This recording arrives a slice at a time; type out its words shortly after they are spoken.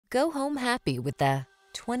Go home happy with the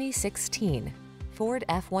 2016 Ford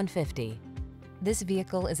F-150. This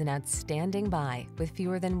vehicle is an outstanding buy with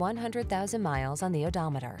fewer than 100,000 miles on the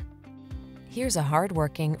odometer. Here's a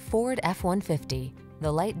hard-working Ford F-150,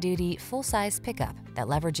 the light-duty, full-size pickup that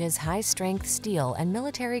leverages high-strength steel and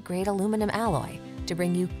military-grade aluminum alloy to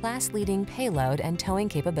bring you class-leading payload and towing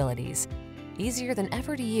capabilities. Easier than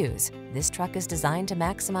ever to use, this truck is designed to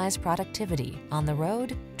maximize productivity on the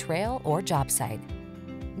road, trail, or job site.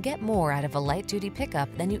 Get more out of a light-duty pickup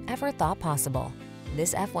than you ever thought possible.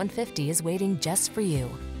 This F-150 is waiting just for you.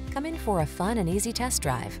 Come in for a fun and easy test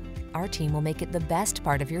drive. Our team will make it the best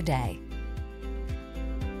part of your day.